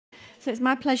So it's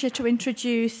my pleasure to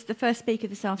introduce the first speaker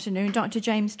this afternoon, Dr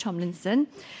James Tomlinson.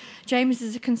 James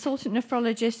is a consultant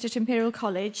nephrologist at Imperial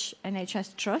College,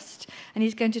 NHS Trust, and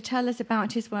he's going to tell us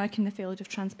about his work in the field of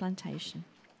transplantation.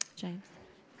 James.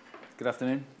 Good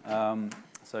afternoon.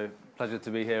 So pleasure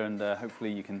to be here, and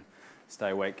hopefully you can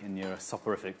stay awake in your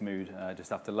soporific mood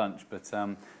just after lunch. But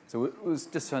so it was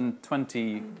just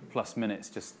 20 plus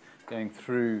minutes just going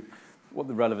through what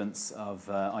the relevance of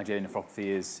IgA nephropathy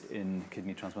is in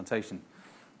kidney transplantation.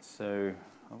 So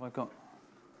have I got?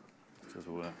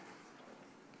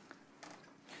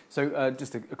 So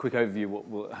just a quick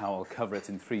overview of how I'll cover it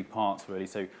in three parts, really.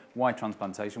 So why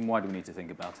transplantation? Why do we need to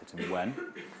think about it, and when?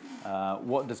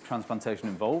 What does transplantation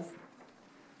involve?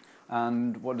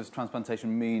 And what does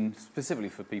transplantation mean specifically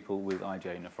for people with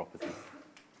IgA nephropathy?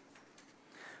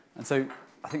 And so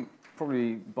I think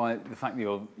probably by the fact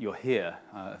that you're here,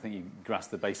 I think you grasp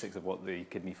the basics of what the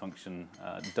kidney function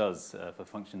does for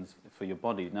functions for your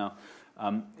body. Now,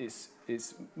 it's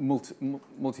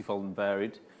multifold and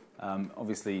varied.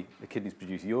 Obviously, the kidneys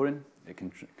produce urine. It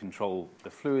can control the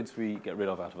fluids we get rid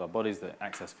of out of our bodies, the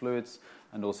excess fluids,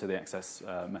 and also the excess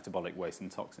metabolic waste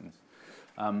and toxins.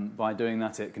 By doing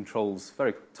that, it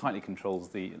very tightly controls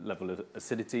the level of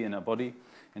acidity in our body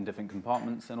in different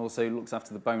compartments, and also looks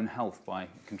after the bone health by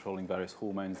controlling various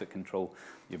hormones that control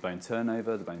your bone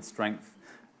turnover, the bone strength,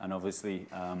 and obviously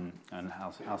and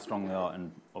how strong they are,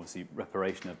 and obviously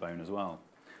reparation of bone as well.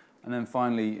 And then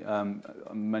finally,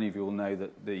 many of you will know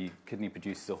that the kidney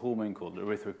produces a hormone called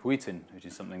erythropoietin, which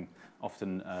is something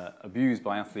often abused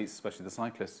by athletes, especially the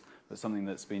cyclists, but something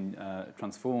that's been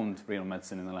transformed renal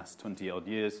medicine in the last 20-odd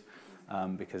years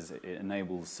because it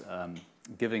enables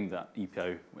giving that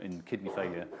EPO in kidney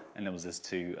failure, enables us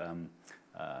to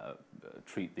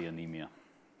treat the anemia.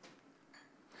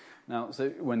 Now, so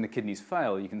when the kidneys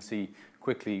fail, you can see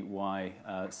quickly why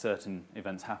certain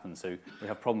events happen. So we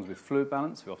have problems with fluid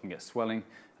balance. We often get swelling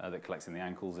that collects in the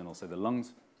ankles and also the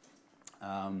lungs.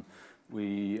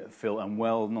 We feel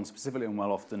unwell, non-specifically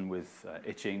unwell often, with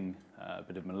itching, a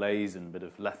bit of malaise and a bit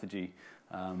of lethargy,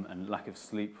 and lack of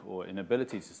sleep or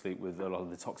inability to sleep with a lot of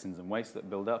the toxins and waste that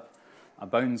build up. Our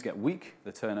bones get weak,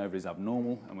 the turnover is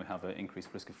abnormal, and we have an increased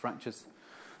risk of fractures.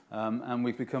 And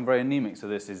we've become very anemic, so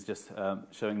this is just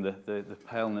showing the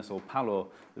paleness or pallor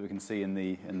that we can see in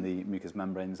the mucous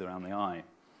membranes around the eye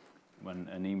when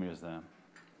anemia is there.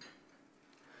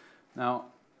 Now,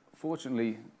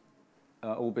 fortunately,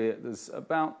 albeit there's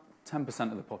about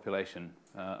 10% of the population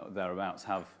thereabouts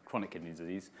have chronic kidney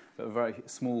disease, but a very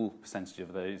small percentage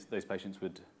of those patients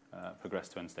would progress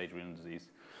to end-stage renal disease.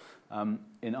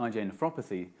 In IgA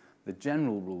nephropathy, the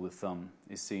general rule of thumb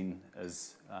is seen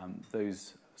as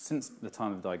since the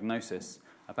time of diagnosis,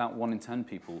 about 1 in 10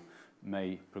 people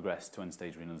may progress to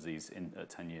end-stage renal disease at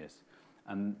 10 years.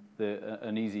 And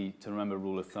an easy-to-remember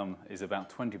rule of thumb is about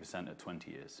 20% at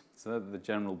 20 years. So they're the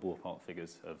general ballpark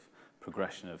figures of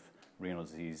progression of renal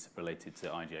disease related to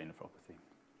IgA nephropathy.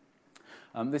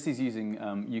 This is using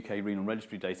UK renal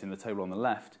registry data. In the table on the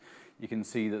left, you can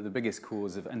see that the biggest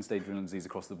cause of end-stage renal disease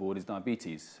across the board is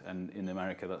diabetes. And in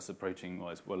America, that's approaching,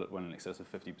 well in excess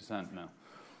of 50% now.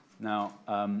 Now,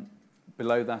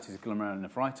 below that is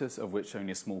glomerulonephritis, of which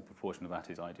only a small proportion of that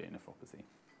is IgA nephropathy.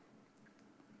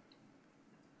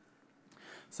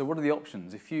 So what are the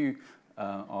options? If you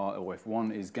or if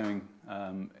one is going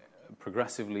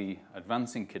progressively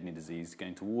advancing kidney disease,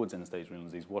 going towards end-stage renal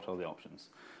disease, what are the options?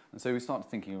 And so we start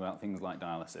thinking about things like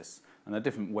dialysis. And there are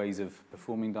different ways of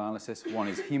performing dialysis. One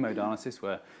is hemodialysis,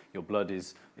 where your blood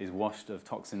is washed of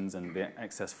toxins and the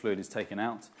excess fluid is taken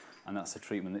out. And that's a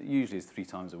treatment that usually is 3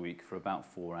 times a week for about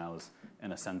 4 hours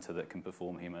in a centre that can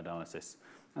perform hemodialysis.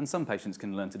 And some patients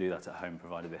can learn to do that at home,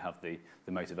 provided they have the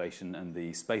motivation and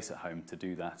the space at home to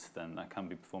do that, then that can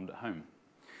be performed at home.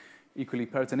 Equally,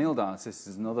 peritoneal dialysis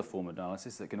is another form of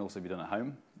dialysis that can also be done at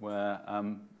home, where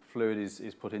fluid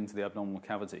is put into the abdominal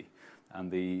cavity, and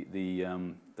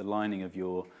the lining of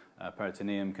your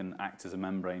peritoneum can act as a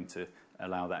membrane to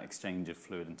allow that exchange of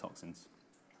fluid and toxins.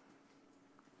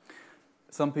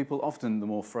 Some people, often the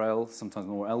more frail, sometimes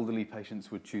the more elderly patients,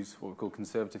 would choose what we call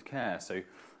conservative care. So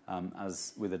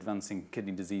as with advancing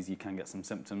kidney disease, you can get some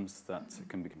symptoms that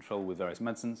can be controlled with various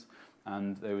medicines,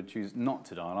 and they would choose not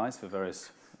to dialyse for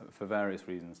various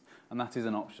reasons. And that is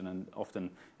an option, and often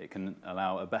it can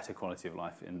allow a better quality of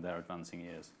life in their advancing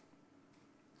years.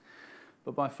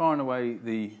 But by far and away,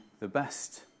 the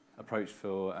best approach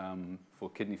for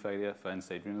kidney failure, for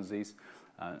end-stage renal disease,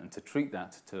 and to treat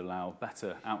that to allow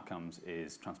better outcomes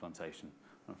is transplantation.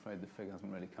 I'm afraid the figure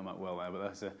hasn't really come up well there, but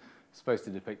that's supposed to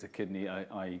depict a kidney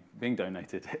being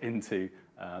donated into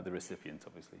the recipient,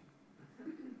 obviously.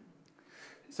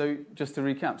 So just to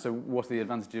recap, so what are the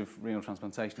advantages of renal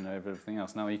transplantation over everything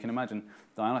else? Now, you can imagine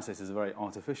dialysis is a very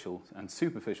artificial and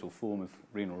superficial form of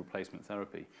renal replacement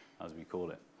therapy, as we call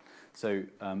it. So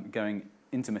going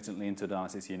intermittently into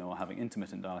dialysis, or having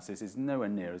intermittent dialysis is nowhere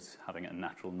near as having a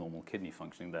natural, normal kidney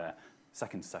functioning there,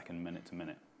 second to second, minute to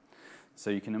minute.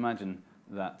 So you can imagine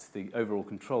that the overall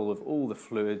control of all the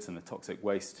fluids and the toxic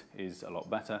waste is a lot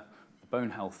better. The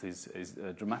bone health is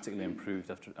dramatically improved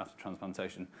after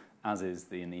transplantation, as is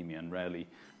the anemia, and rarely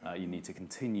you need to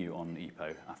continue on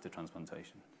EPO after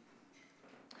transplantation.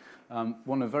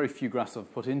 One of the very few graphs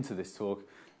I've put into this talk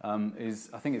is,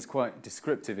 I think it's quite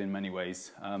descriptive in many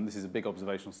ways. This is a big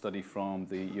observational study from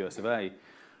the US of A,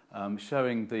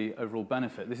 showing the overall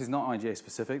benefit. This is not IgA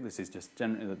specific, this is just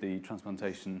generally the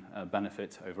transplantation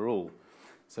benefit overall.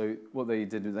 So what they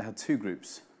did is they had two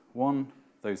groups. One,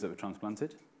 those that were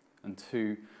transplanted, and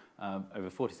two, over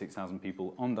 46,000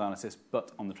 people on dialysis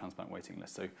but on the transplant waiting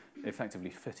list, so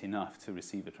effectively fit enough to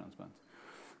receive a transplant.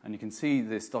 And you can see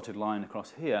this dotted line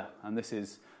across here, and this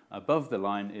is above the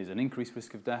line is an increased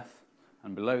risk of death,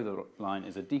 and below the line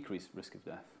is a decreased risk of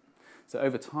death. So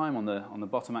over time, on the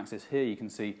bottom axis here, you can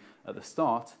see at the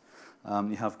start,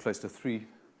 you have close to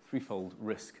threefold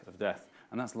risk of death,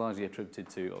 and that's largely attributed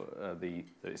to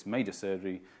its major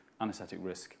surgery, anaesthetic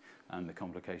risk, and the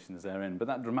complications therein. But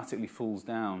that dramatically falls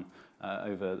down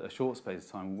over a short space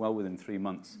of time, well within 3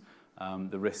 months.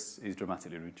 The risk is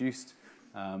dramatically reduced,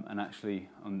 and actually,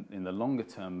 in the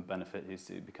longer-term benefit,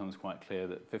 it becomes quite clear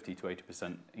that 50 to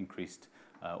 80% increased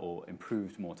or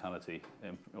improved mortality,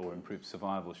 or improved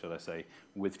survival, shall I say,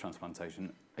 with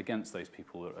transplantation against those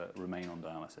people that remain on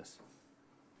dialysis.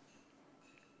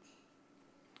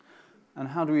 And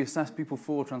how do we assess people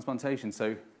for transplantation?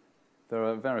 So there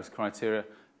are various criteria.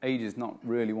 Age is not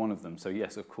really one of them. So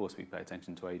yes, of course, we pay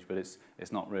attention to age, but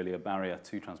it's not really a barrier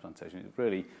to transplantation. It's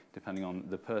really depending on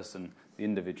the person, the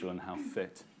individual, and how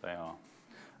fit they are.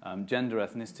 Gender,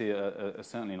 ethnicity are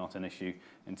certainly not an issue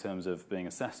in terms of being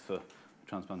assessed for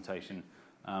transplantation,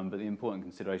 but the important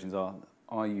considerations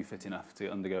are you fit enough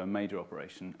to undergo a major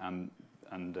operation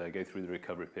and go through the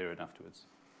recovery period afterwards?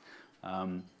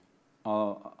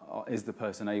 Is the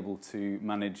person able to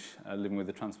manage living with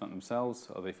the transplant themselves?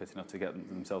 Are they fit enough to get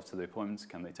themselves to the appointments?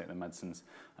 Can they take their medicines?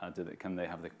 Can they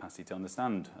have the capacity to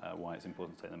understand why it's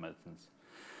important to take their medicines?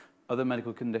 Other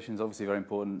medical conditions, obviously very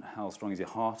important. How strong is your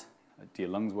heart? Do your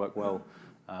lungs work well?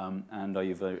 And are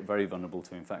you very, very vulnerable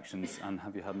to infections? And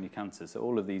have you had any cancer? So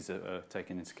all of these are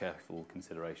taken into careful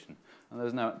consideration.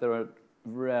 And there are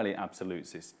rarely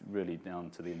absolutes. It's really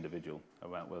down to the individual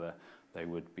about whether they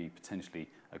would be potentially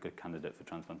a good candidate for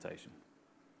transplantation.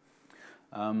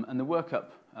 And the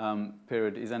workup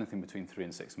period is anything between 3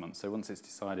 and 6 months. So once it's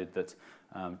decided that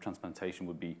transplantation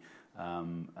would be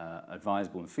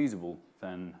advisable and feasible,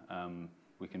 then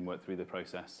we can work through the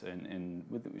process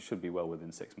it should be well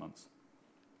within 6 months.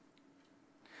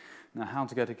 Now, how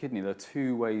to get a kidney? There are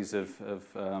two ways of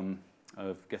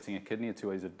getting a kidney, or two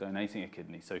ways of donating a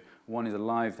kidney. So one is a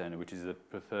live donor, which is the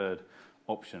preferred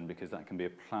option because that can be a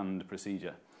planned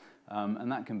procedure. And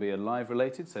that can be a live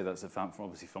related, so that's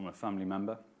obviously from a family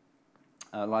member.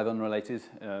 Live unrelated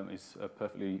is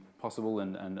perfectly possible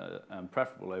and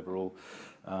preferable overall,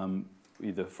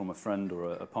 either from a friend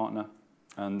or a partner.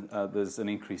 And there's an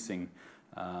increasing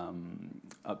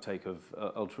uptake of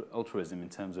altruism in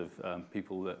terms of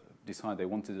people that decide they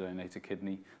want to donate a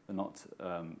kidney. They're not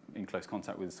in close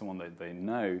contact with someone that they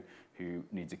know who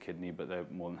needs a kidney, but they're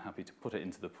more than happy to put it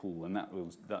into the pool, and that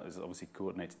is obviously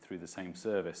coordinated through the same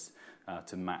service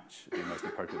to match the most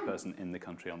appropriate person in the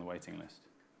country on the waiting list.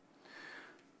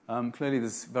 Clearly,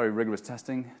 there's very rigorous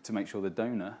testing to make sure the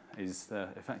donor is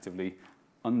effectively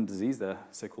undiseased, they're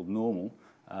so-called normal.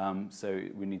 So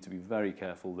we need to be very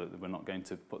careful that we're not going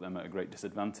to put them at a great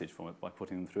disadvantage from it by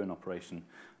putting them through an operation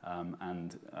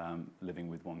and living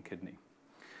with one kidney.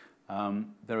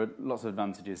 There are lots of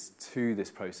advantages to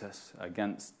this process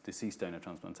against deceased donor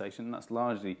transplantation, and that's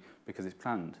largely because it's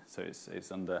planned. So it's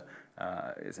in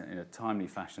a timely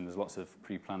fashion. There's lots of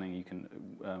pre-planning. You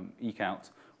can eke out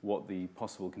what the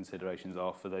possible considerations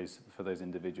are for those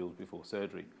individuals before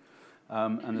surgery.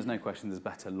 And there's no question there's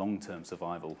better long-term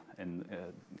survival in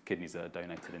kidneys that are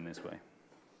donated in this way.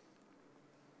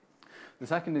 The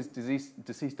second is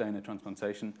deceased donor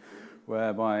transplantation,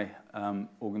 whereby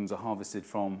organs are harvested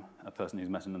from a person who's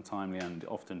met an untimely and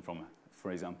often from,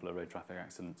 for example, a road traffic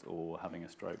accident or having a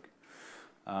stroke.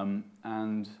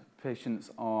 And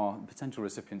potential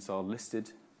recipients are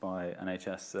listed by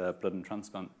NHS Blood and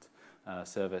Transplant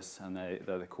Service, and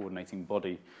they're the coordinating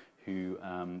body who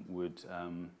would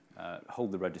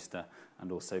hold the register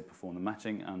and also perform the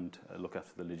matching and look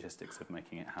after the logistics of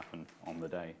making it happen on the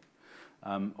day.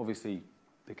 Obviously,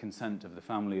 the consent of the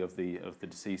family of the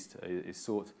deceased is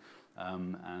sought,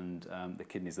 and the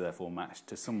kidneys are therefore matched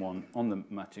to someone on the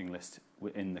matching list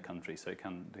in the country, so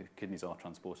the kidneys are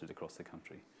transported across the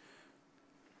country.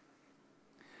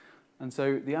 And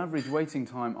so the average waiting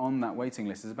time on that waiting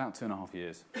list is about 2.5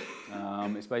 years.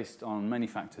 It's based on many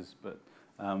factors, but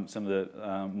some of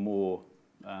the more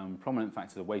prominent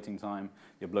factors are waiting time,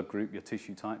 your blood group, your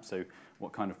tissue type, so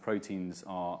what kind of proteins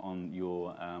are on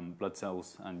your blood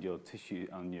cells and your tissue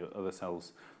and your other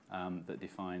cells that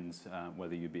defines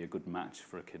whether you'd be a good match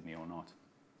for a kidney or not.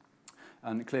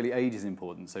 And clearly age is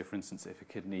important. So for instance, if a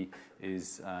kidney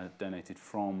is donated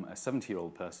from a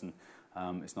 70-year-old person,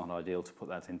 it's not ideal to put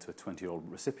that into a 20-year-old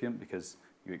recipient because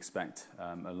you expect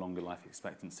a longer life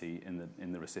expectancy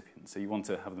in the recipient. So you want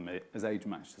to have them as age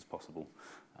matched as possible.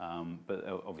 But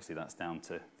obviously that's down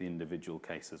to the individual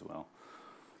case as well.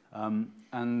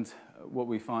 And what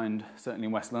we find, certainly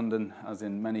in West London, as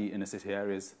in many inner city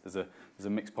areas, there's a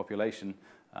mixed population.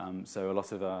 So a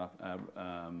lot of our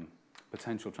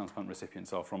potential transplant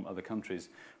recipients are from other countries,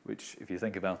 which, if you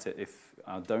think about it, if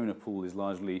our donor pool is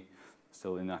largely,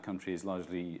 still in our country, is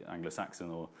largely Anglo-Saxon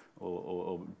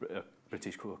or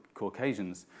British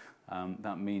Caucasians,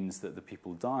 that means that the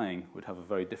people dying would have a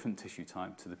very different tissue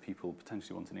type to the people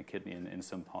potentially wanting a kidney in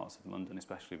some parts of London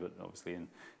especially, but obviously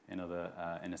in other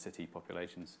inner city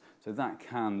populations. So that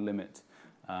can limit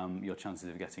your chances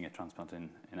of getting a transplant in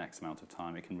X amount of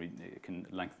time. It can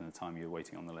lengthen the time you're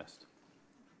waiting on the list.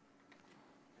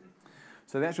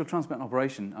 So the actual transplant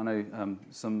operation, I know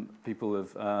some people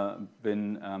have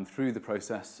been through the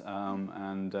process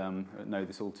and know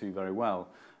this all too very well,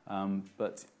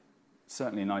 but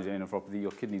certainly in IgA nephropathy,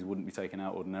 your kidneys wouldn't be taken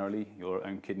out ordinarily. Your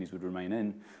own kidneys would remain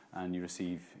in, and you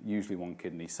receive usually one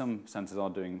kidney. Some centres are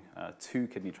doing 2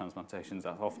 kidney transplantations.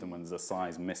 That's often when there's a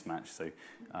size mismatch. So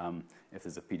if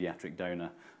there's a paediatric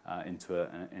donor into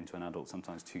an adult,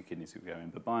 sometimes 2 kidneys would go in.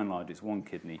 But by and large, it's 1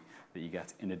 kidney that you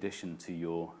get in addition to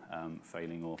your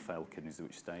failing or failed kidneys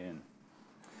which stay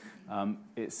in.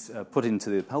 It's put into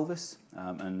the pelvis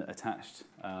and attached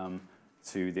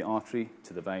to the artery,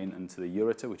 to the vein, and to the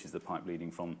ureter, which is the pipe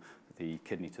leading from the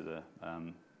kidney to the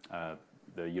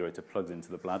ureter plugs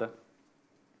into the bladder.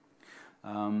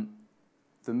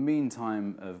 The mean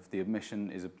time of the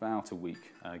admission is about a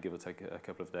week, give or take a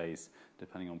couple of days,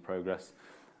 depending on progress.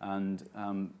 And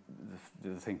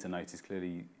the thing to note is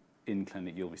clearly in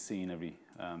clinic you'll be seen every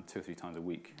 2 or 3 times a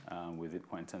week with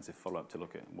quite intensive follow-up to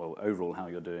look at, well, overall how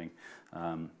you're doing.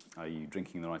 Are you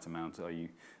drinking the right amount? Are you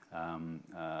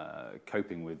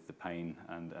coping with the pain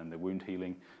and the wound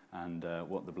healing, and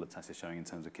what the blood test is showing in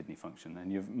terms of kidney function.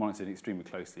 And you've monitored extremely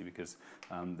closely because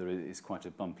there is quite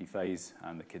a bumpy phase,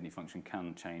 and the kidney function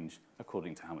can change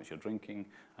according to how much you're drinking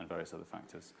and various other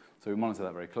factors. So we monitor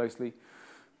that very closely.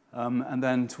 And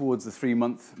then towards the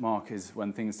 3-month mark is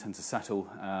when things tend to settle,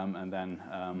 and then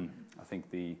I think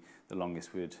the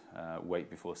longest we'd wait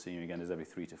before seeing you again is every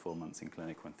 3 to 4 months in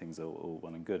clinic when things are all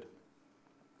well and good.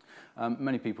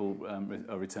 Many people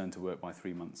are returned to work by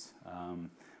 3 months,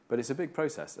 but it's a big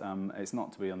process. It's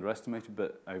not to be underestimated,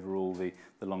 but overall the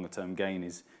longer-term gain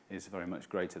is very much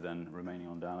greater than remaining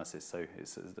on dialysis, so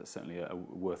it's certainly a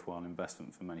worthwhile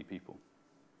investment for many people.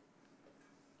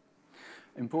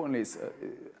 Importantly, it's,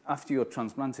 after you're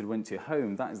transplanted, went to your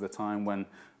home, that is the time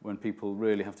when people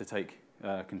really have to take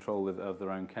control of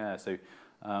their own care. So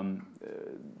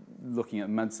looking at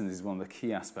medicines is one of the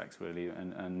key aspects, really,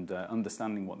 and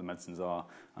understanding what the medicines are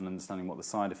and understanding what the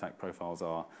side effect profiles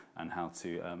are and how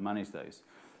to manage those.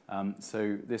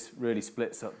 So this really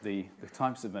splits up the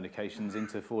types of medications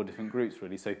into 4 different groups,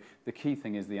 really. So the key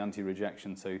thing is the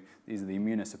anti-rejection. So these are the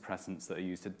immunosuppressants that are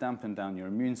used to dampen down your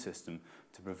immune system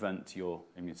to prevent your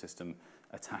immune system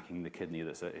attacking the kidney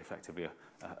that's effectively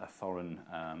a foreign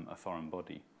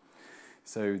body.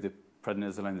 So the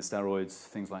prednisolone, the steroids,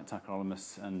 things like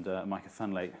tacrolimus and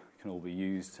mycophenolate can all be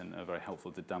used and are very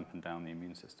helpful to dampen down the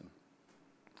immune system.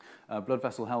 Blood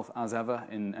vessel health, as ever,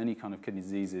 in any kind of kidney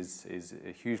disease is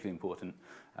hugely important.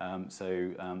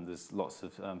 There's lots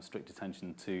of strict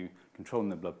attention to controlling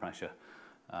the blood pressure,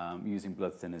 using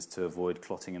blood thinners to avoid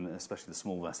clotting, and especially the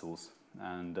small vessels,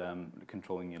 and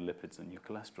controlling your lipids and your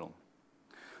cholesterol.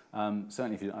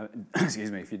 Certainly, if you're,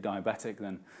 if you're diabetic,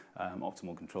 then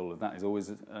optimal control of that is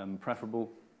always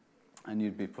preferable, and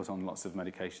you'd be put on lots of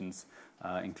medications,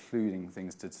 including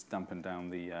things to dampen down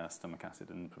the stomach acid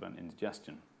and prevent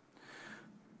indigestion.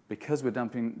 Because we're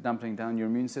dampening down your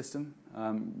immune system,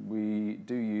 we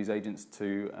do use agents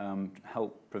to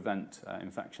help prevent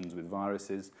infections with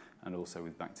viruses and also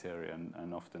with bacteria,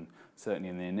 and often, certainly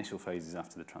in the initial phases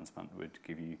after the transplant, would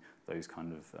give you those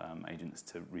kind of agents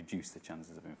to reduce the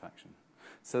chances of infection.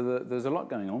 So there's a lot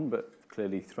going on, but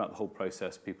clearly throughout the whole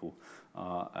process, people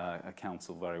are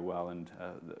counselled very well, and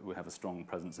we have a strong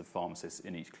presence of pharmacists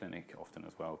in each clinic often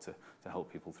as well to help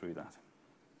people through that.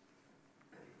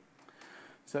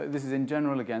 So this is in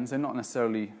general again, so not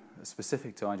necessarily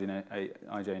specific to IgA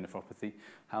nephropathy.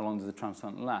 How long does the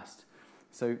transplant last?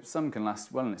 So some can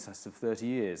last well in excess of 30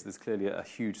 years. There's clearly a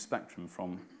huge spectrum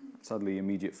from suddenly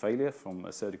immediate failure from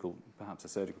perhaps a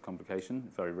surgical complication,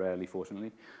 very rarely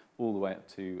fortunately, all the way up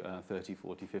to 30,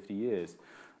 40, 50 years.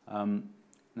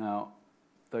 Now,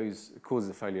 those causes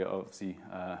of failure are obviously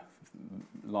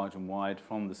large and wide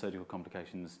from the surgical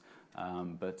complications,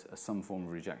 but some form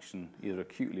of rejection, either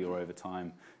acutely or over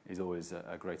time, is always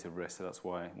a greater risk. So that's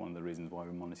why one of the reasons why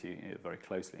we monitor it very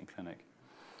closely in clinic.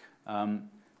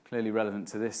 Clearly relevant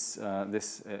to this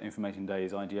information day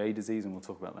is IgA disease, and we'll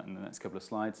talk about that in the next couple of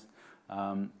slides.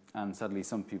 And sadly,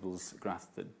 some people's grafts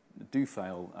that do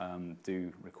fail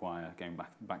do require going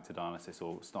back to dialysis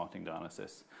or starting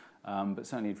dialysis. But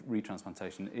certainly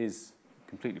retransplantation is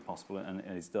completely possible and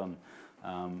is done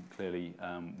clearly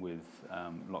with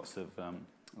lots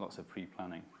of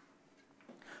pre-planning.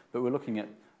 But we're looking at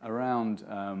around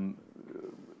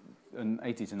an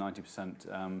 80 to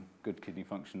 90% good kidney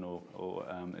function or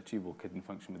achievable kidney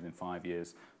function within 5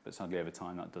 years, but sadly over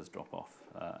time that does drop off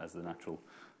as the natural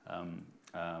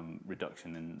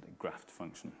reduction in graft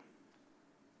function.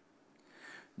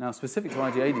 Now, specific to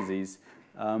IgA disease,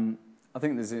 I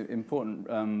think there's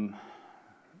important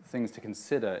things to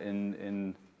consider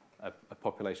in a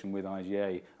population with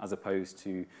IgA as opposed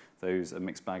to those a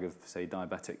mixed bag of, say,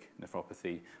 diabetic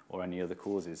nephropathy or any other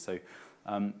causes. So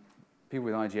people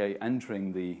with IgA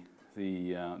entering the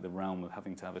realm of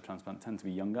having to have a transplant tend to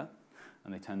be younger,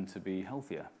 and they tend to be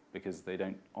healthier because they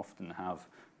don't often have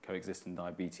coexistent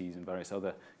diabetes and various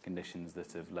other conditions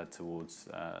that have led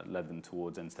them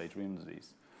towards end-stage renal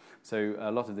disease. So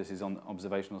a lot of this is on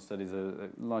observational studies,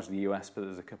 largely US, but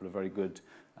there's a couple of very good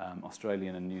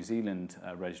Australian and New Zealand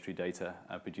registry data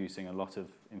producing a lot of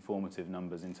informative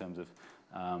numbers in terms of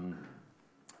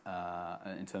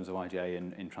IgA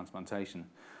in transplantation.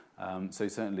 So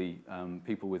certainly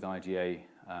people with IgA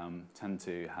tend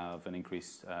to have an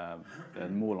increased, they're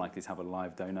more likely to have a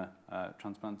live donor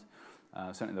transplant.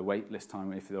 Certainly the wait list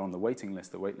time, if they're on the waiting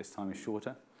list, the wait list time is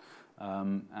shorter.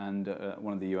 And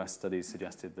one of the US studies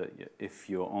suggested that if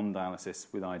you're on dialysis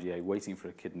with IgA waiting for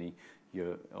a kidney,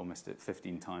 you're almost at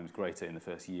 15 times greater in the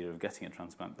first year of getting a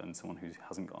transplant than someone who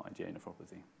hasn't got IgA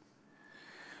nephropathy.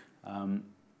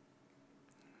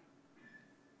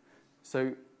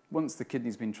 So once the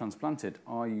kidney's been transplanted,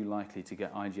 are you likely to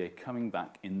get IgA coming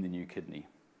back in the new kidney?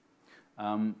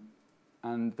 And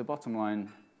the bottom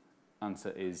line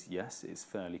answer is yes, it's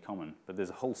fairly common, but there's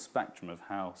a whole spectrum of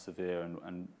how severe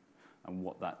and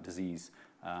what that disease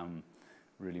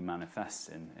really manifests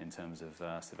in terms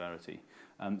of severity.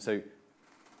 So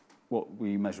what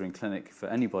we measure in clinic for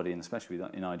anybody, and especially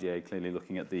in IgA, clearly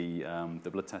looking at the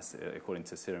blood tests according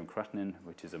to serum creatinine,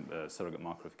 which is a surrogate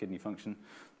marker of kidney function,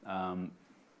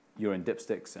 urine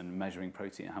dipsticks and measuring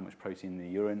protein, how much protein in the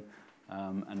urine,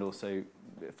 and also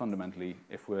fundamentally,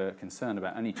 if we're concerned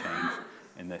about any change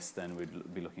in this, then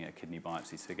we'd be looking at kidney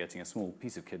biopsy, so getting a small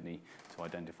piece of kidney to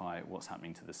identify what's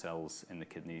happening to the cells in the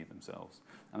kidney themselves.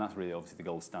 And that's really obviously the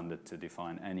gold standard to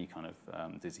define any kind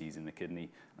of disease in the kidney,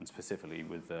 and specifically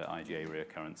with IgA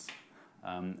reoccurrence.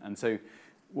 And so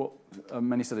what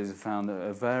many studies have found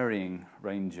a varying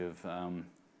range of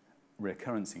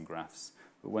recurrence in grafts,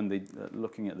 but when they're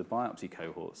looking at the biopsy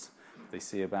cohorts, they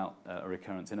see about a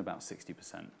recurrence in about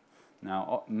 60%.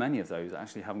 Now, many of those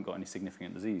actually haven't got any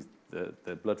significant disease.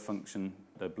 The blood function,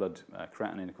 the blood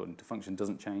creatinine according to function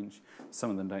doesn't change. Some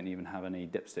of them don't even have any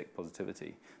dipstick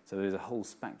positivity. So there's a whole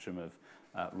spectrum of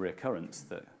reoccurrence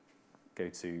that go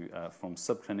to from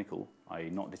subclinical, i.e.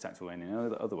 not detectable in any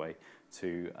other way,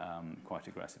 to quite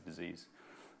aggressive disease.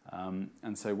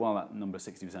 And so while that number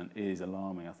 60% is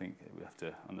alarming, I think we have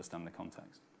to understand the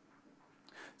context.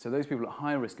 So those people at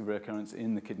high risk of recurrence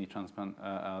in the kidney transplant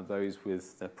are those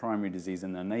with their primary disease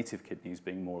in their native kidneys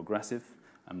being more aggressive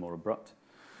and more abrupt.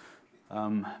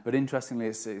 But interestingly,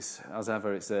 as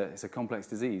ever, it's a complex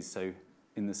disease. So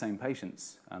in the same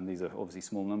patients, and these are obviously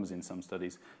small numbers in some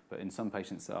studies, but in some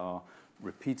patients that are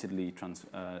repeatedly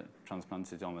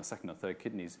transplanted on their second or third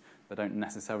kidneys, they don't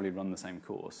necessarily run the same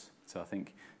course. So I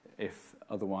think if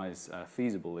otherwise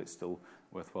feasible, it's still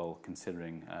worthwhile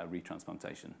considering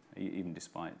retransplantation, even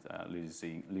despite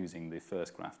losing the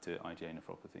first graft to IgA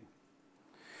nephropathy.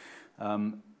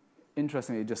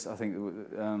 Interestingly, I think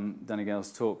Danny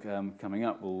Gale's talk coming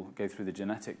up will go through the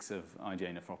genetics of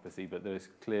IgA nephropathy, but there's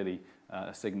clearly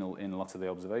a signal in a lot of the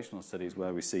observational studies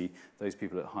where we see those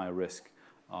people at higher risk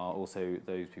are also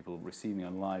those people receiving a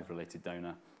live related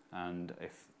donor, and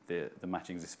if the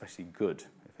matching is especially good,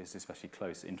 if it's especially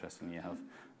close, interestingly, you have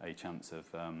a chance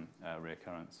of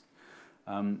reoccurrence.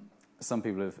 Some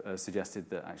people have suggested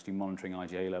that actually monitoring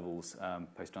IgA levels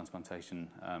post-transplantation,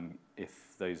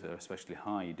 if those are especially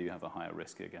high, you do have a higher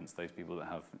risk against those people that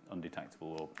have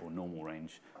undetectable or normal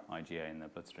range IgA in their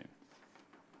bloodstream.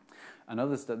 And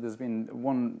others, there's been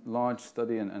one large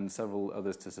study and several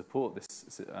others to support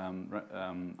this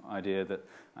idea that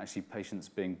actually patients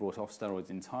being brought off steroids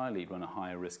entirely run a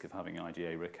higher risk of having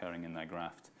IgA recurring in their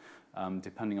graft.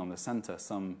 Depending on the centre,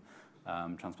 some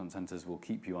transplant centres will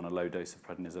keep you on a low dose of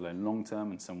prednisolone long term,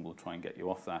 and some will try and get you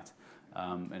off that,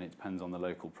 and it depends on the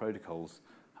local protocols.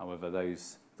 However,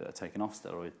 those that are taken off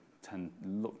steroid tend to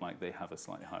look like they have a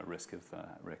slightly higher risk of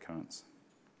recurrence.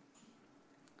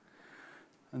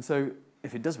 And so,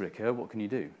 if it does recur, what can you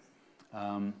do?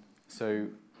 So,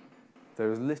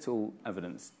 there is little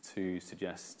evidence to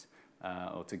suggest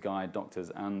or to guide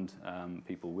doctors and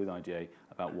people with IgA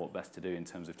about what best to do in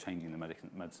terms of changing the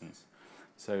medicines.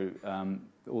 So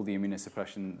all the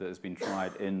immunosuppression that has been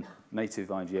tried in native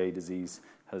IgA disease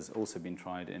has also been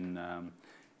tried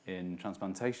in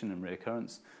transplantation and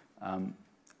reoccurrence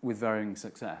with varying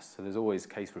success. So there's always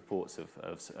case reports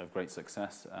of great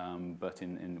success, but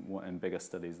in bigger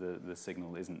studies the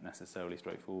signal isn't necessarily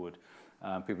straightforward.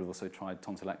 People have also tried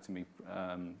tonsillectomy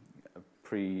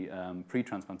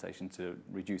pre-transplantation to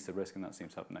reduce the risk, and that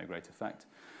seems to have no great effect.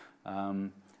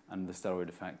 And the steroid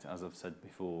effect, as I've said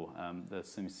before, there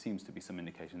seems to be some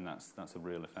indication that's a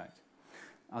real effect.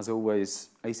 As always,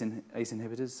 ACE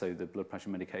inhibitors, so the blood pressure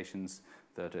medications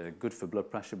that are good for blood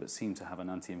pressure but seem to have an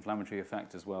anti-inflammatory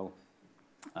effect as well,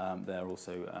 they're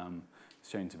also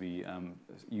shown to be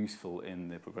useful in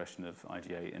the progression of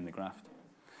IgA in the graft.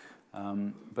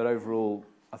 But overall,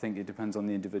 I think it depends on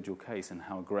the individual case and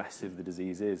how aggressive the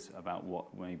disease is about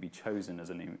what may be chosen as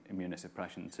an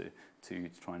immunosuppression to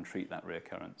try and treat that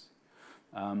reoccurrence.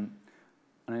 And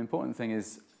an important thing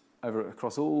is,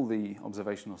 across all the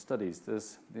observational studies,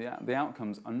 the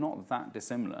outcomes are not that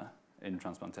dissimilar in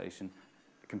transplantation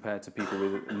compared to people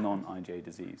with non-IgA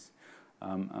disease.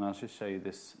 And I'll just show you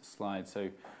this slide. So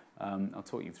I'll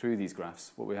talk you through these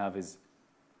graphs. What we have is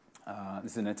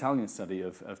this is an Italian study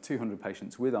of 200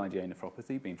 patients with IgA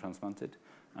nephropathy being transplanted,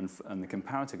 and the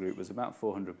comparator group was about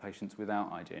 400 patients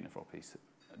without IgA nephropathy.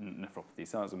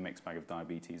 So that was a mixed bag of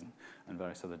diabetes and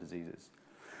various other diseases.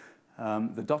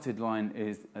 The dotted line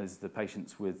is the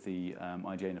patients with the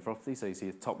IgA nephropathy. So you see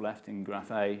at the top left in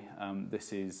graph A,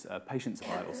 this is patient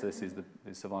survival. So this is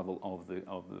the survival of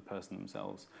the person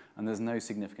themselves. And there's no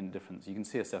significant difference. You can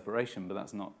see a separation, but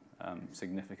that's not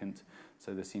significant.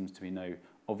 So there seems to be no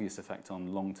obvious effect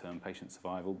on long-term patient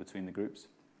survival between the groups.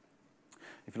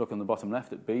 If you look on the bottom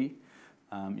left at B,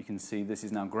 you can see this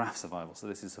is now graft survival. So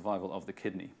this is survival of the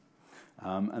kidney.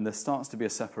 And there starts to be a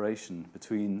separation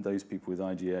between those people with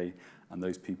IgA and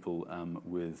those people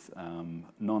with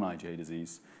non-IgA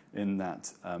disease, in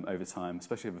that over time,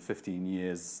 especially over 15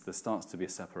 years, there starts to be a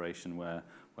separation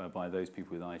whereby those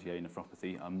people with IgA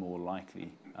nephropathy are more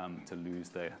likely to lose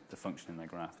the function in their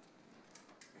graft.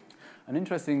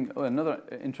 Another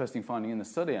interesting finding in the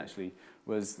study actually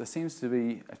was there seems to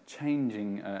be a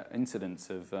changing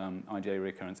incidence of IgA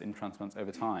recurrence in transplants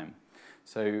over time.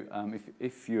 So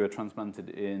if you were transplanted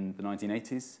in the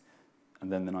 1980s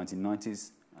and then the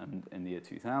 1990s and in the year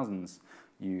 2000s,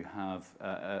 you have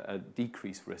a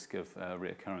decreased risk of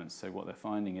reoccurrence. So what they're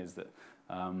finding is that,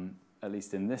 at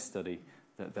least in this study,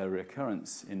 that their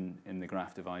recurrence in the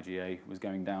graft of IgA was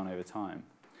going down over time.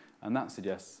 And that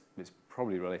suggests it's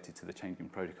probably related to the change in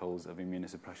protocols of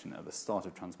immunosuppression at the start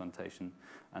of transplantation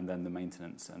and then the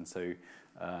maintenance. And so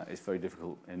it's very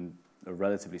difficult in a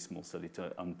relatively small study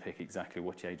to unpick exactly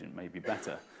which agent may be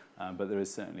better, but there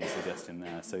is certainly a suggestion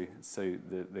there. So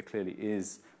there clearly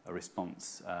is a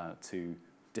response to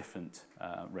different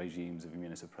regimes of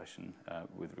immunosuppression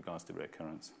with regards to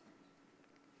recurrence.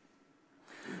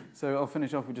 So I'll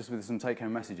finish off with some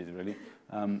take-home messages, really.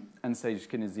 End-stage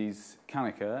kidney disease can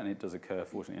occur, and it does occur,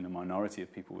 fortunately, in a minority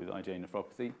of people with IgA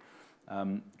nephropathy.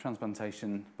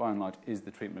 Transplantation, by and large, is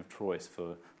the treatment of choice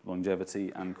for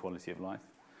longevity and quality of life.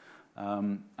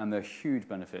 And there are huge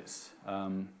benefits,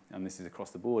 and this is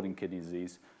across the board in kidney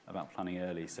disease, about planning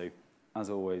early. So, as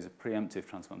always, a preemptive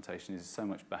transplantation is so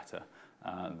much better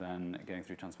than going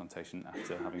through transplantation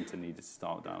after having to need to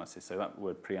start dialysis. So that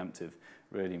word preemptive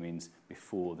really means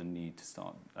before the need to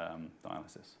start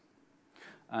dialysis.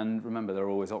 And remember, there are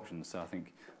always options. So I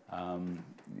think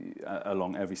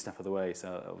along every step of the way.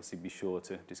 So obviously be sure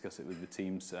to discuss it with the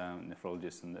teams,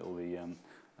 nephrologists and all the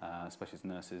specialist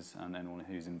nurses and anyone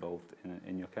who's involved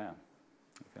in your care.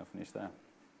 Okay, I'll finish there.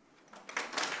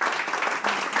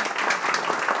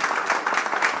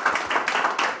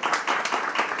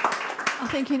 I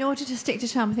think in order to stick to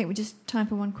time, I think we just time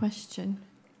for one question.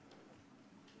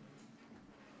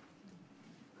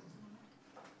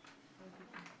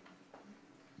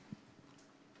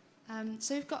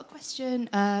 So we've got a question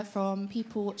from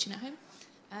people watching at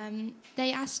home.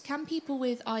 They ask, can people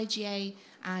with IgA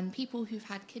and people who've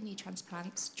had kidney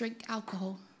transplants drink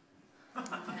alcohol?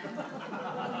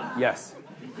 Yes.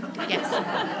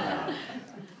 Yes.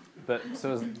 But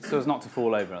so as not to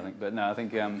fall over, I think. But no, I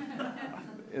think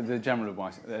the general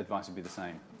advice would be the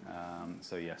same.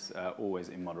 So yes, always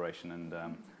in moderation and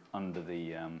under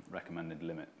the recommended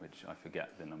limit, which I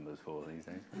forget the numbers for these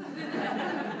days.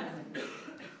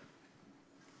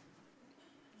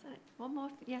 One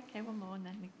more? Yeah, okay, one more and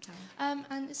then we can.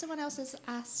 And someone else has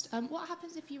asked, what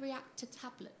happens if you react to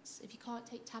tablets? If you can't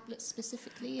take tablets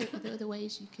specifically, are there other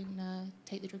ways you can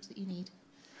take the drugs that you need?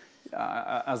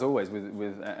 As always,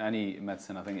 with any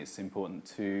medicine, I think it's important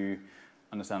to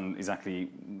understand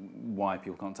exactly why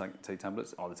people can't take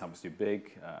tablets. Are the tablets too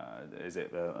big? Is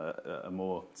it a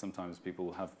more... Sometimes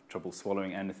people have trouble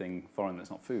swallowing anything foreign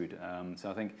that's not food. So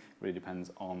I think it really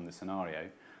depends on the scenario.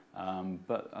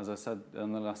 But as I said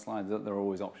on the last slide, there are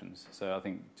always options. So I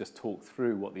think just talk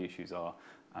through what the issues are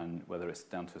and whether it's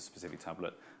down to a specific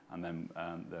tablet, and then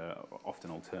there are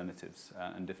often alternatives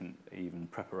and different even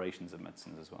preparations of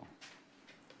medicines as well.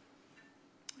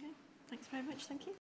 Okay, thanks very much. Thank you.